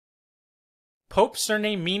Pope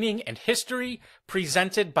Surname Meaning and History,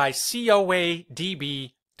 presented by coadb.com.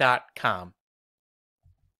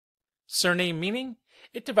 Surname meaning: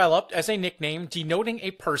 it developed as a nickname denoting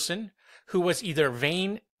a person who was either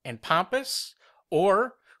vain and pompous,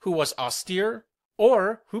 or who was austere,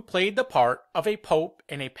 or who played the part of a pope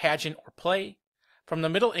in a pageant or play, from the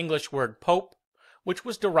Middle English word pope, which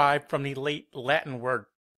was derived from the late Latin word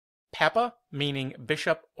papa, meaning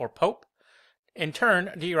bishop or pope, in turn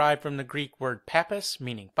derived from the Greek word pappas,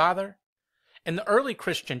 meaning father. In the early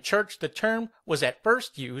Christian church, the term was at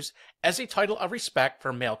first used as a title of respect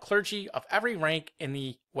for male clergy of every rank in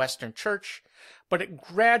the Western Church, but it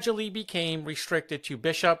gradually became restricted to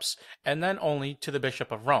bishops and then only to the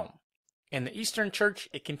Bishop of Rome. In the Eastern Church,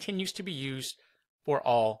 it continues to be used for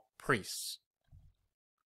all priests.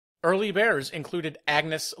 Early bearers included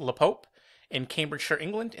Agnes le Pope in Cambridgeshire,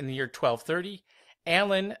 England in the year 1230,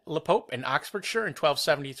 Alan le Pope in Oxfordshire in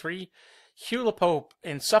 1273, Hugh le Pope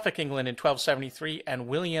in Suffolk, England in 1273, and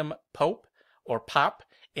William Pope, or Pop,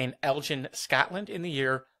 in Elgin, Scotland in the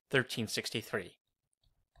year 1363.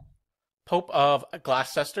 Pope of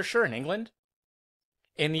Gloucestershire in England.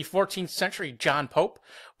 In the 14th century, John Pope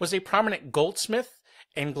was a prominent goldsmith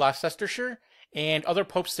in Gloucestershire, and other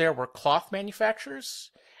popes there were cloth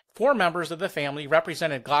manufacturers. 4 members of the family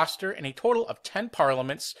represented Gloucester in a total of 10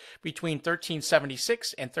 parliaments between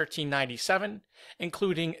 1376 and 1397,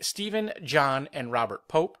 including Stephen, John, and Robert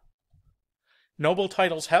Pope. Notable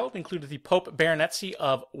titles held included the Pope Baronetcy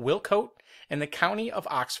of Wilcote in the county of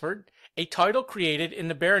Oxford, a title created in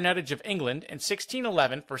the baronetage of England in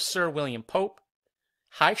 1611 for Sir William Pope,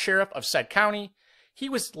 High Sheriff of said county. He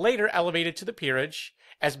was later elevated to the peerage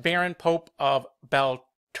as Baron Pope of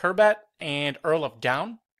Belturbet and Earl of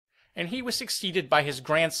Down, and he was succeeded by his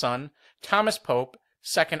grandson, Thomas Pope,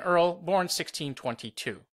 2nd Earl, born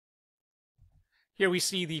 1622. Here we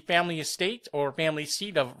see the family estate or family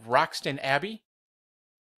seat of Roxton Abbey.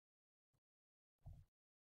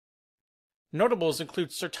 Notables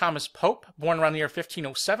include Sir Thomas Pope, born around the year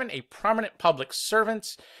 1507, a prominent public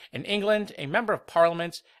servant in England, a member of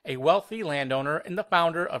Parliament, a wealthy landowner, and the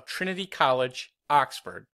founder of Trinity College,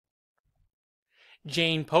 Oxford.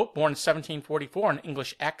 Jane Pope, born 1744, an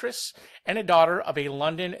English actress, and a daughter of a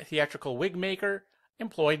London theatrical wig maker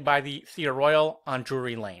employed by the Theatre Royal on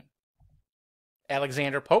Drury Lane.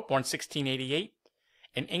 Alexander Pope, born 1688,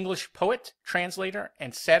 an English poet, translator,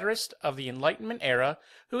 and satirist of the Enlightenment era,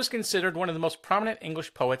 who is considered one of the most prominent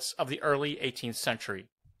English poets of the early 18th century.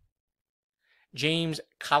 James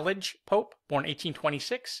College Pope, born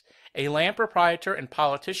 1826, a land proprietor and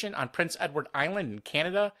politician on Prince Edward Island in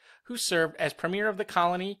Canada, who served as premier of the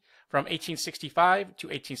colony from 1865 to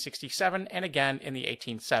 1867 and again in the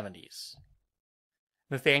 1870s.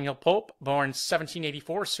 Nathaniel Pope, born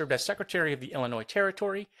 1784, served as Secretary of the Illinois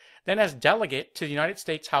Territory, then as delegate to the United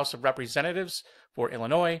States House of Representatives for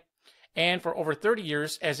Illinois, and for over 30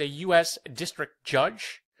 years as a U.S. District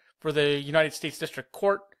Judge for the United States District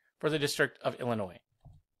Court for the District of Illinois.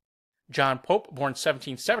 John Pope, born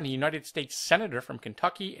 1770, United States Senator from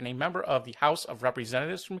Kentucky and a member of the House of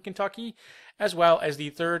Representatives from Kentucky, as well as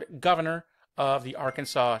the 3rd Governor of the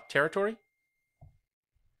Arkansas Territory.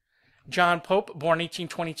 John Pope, born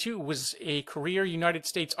 1822, was a career United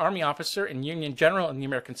States Army officer and Union general in the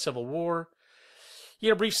American Civil War. He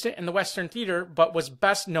had a brief stint in the Western Theater, but was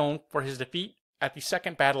best known for his defeat at the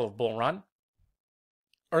Second Battle of Bull Run.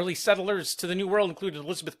 Early settlers to the New World included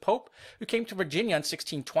Elizabeth Pope, who came to Virginia in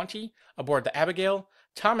 1620 aboard the Abigail.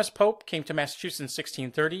 Thomas Pope came to Massachusetts in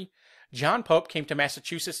 1630. John Pope came to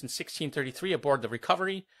Massachusetts in 1633 aboard the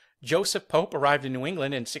Recovery. Joseph Pope arrived in New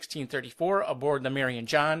England in 1634 aboard the Mary and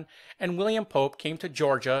John. And William Pope came to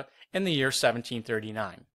Georgia in the year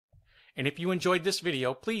 1739. And if you enjoyed this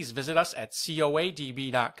video, please visit us at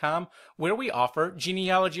coadb.com, where we offer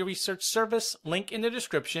genealogy research service. Link in the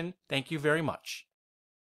description. Thank you very much.